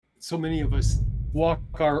so many of us walk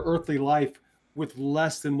our earthly life with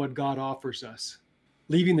less than what God offers us.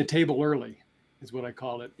 Leaving the table early is what I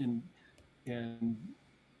call it. And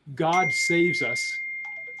God saves us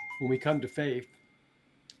when we come to faith.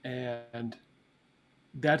 And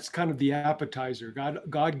that's kind of the appetizer.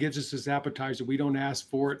 God gives us this appetizer. We don't ask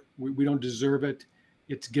for it. We don't deserve it.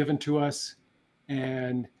 It's given to us.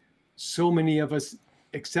 And so many of us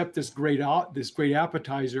accept this great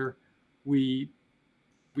appetizer. We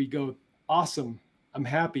go, awesome. I'm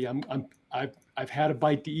happy. I've had a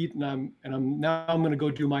bite to eat, and I'm now I'm going to go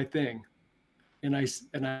do my thing. And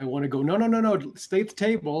I want to go, no, stay at the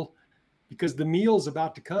table, because the meal's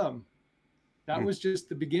about to come. That was just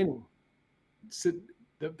the beginning. Sit,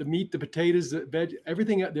 the meat, the potatoes, the veg,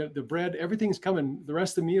 everything, the bread, everything's coming, the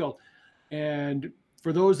rest of the meal. And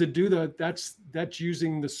for those that do that, that's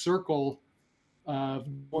using the circle of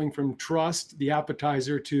going from trust, the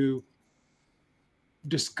appetizer, to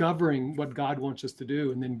discovering what God wants us to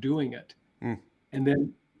do and then doing it. And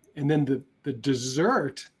then the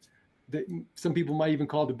dessert, that some people might even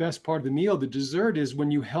call the best part of the meal, the dessert, is when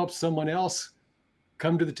you help someone else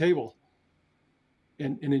come to the table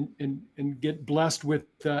and get blessed with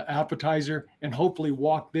the appetizer, and hopefully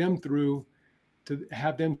walk them through to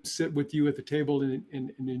have them sit with you at the table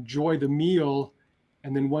and enjoy the meal.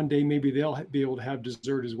 And then one day maybe they'll be able to have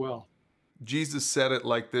dessert as well. Jesus said it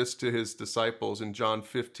like this to his disciples in John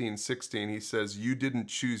 15:16. He says, "You didn't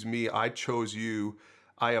choose me, I chose you.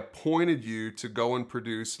 I appointed you to go and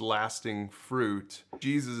produce lasting fruit."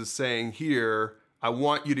 Jesus is saying here, I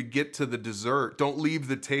want you to get to the dessert. Don't leave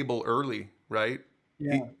the table early, right?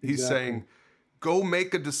 Yeah, He's saying, go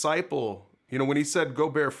make a disciple. You know, when he said go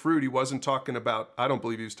bear fruit, he wasn't talking about, I don't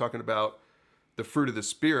believe he was talking about the fruit of the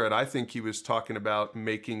Spirit. I think he was talking about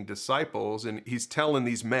making disciples. And he's telling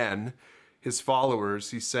these men, his followers,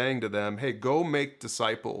 he's saying to them, hey, go make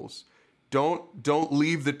disciples. Don't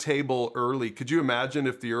leave the table early. Could you imagine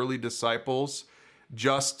if the early disciples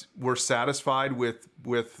just were satisfied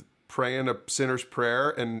with praying a sinner's prayer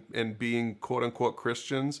and being quote unquote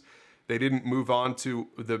Christians? They didn't move on to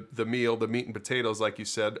the meal, the meat and potatoes, like you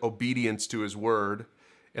said, obedience to his word.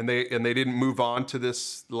 And they didn't move on to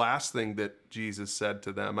this last thing that Jesus said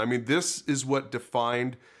to them. I mean, this is what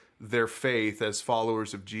defined their faith as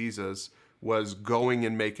followers of Jesus, was going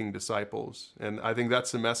and making disciples. And I think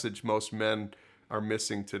that's the message most men are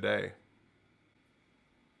missing today.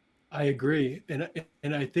 I agree. And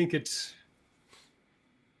I think it's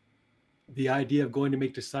the idea of going to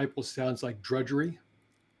make disciples sounds like drudgery,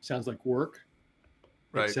 sounds like work.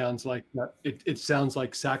 Right. It sounds like it sounds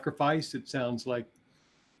like sacrifice. It sounds like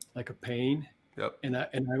a pain. Yep. And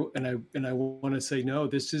I want to say, no,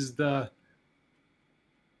 this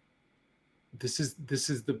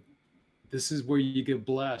is where you get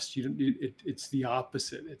blessed. It's the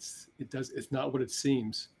opposite. It's not what it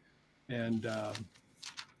seems. And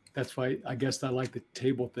that's why I guess I like the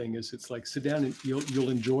table thing. Is it's like, sit down and you'll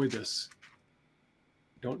enjoy this.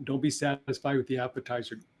 Don't be satisfied with the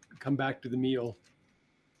appetizer. Come back to the meal.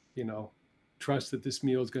 You know, trust that this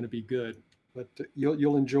meal is going to be good, but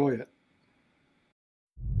you'll enjoy it.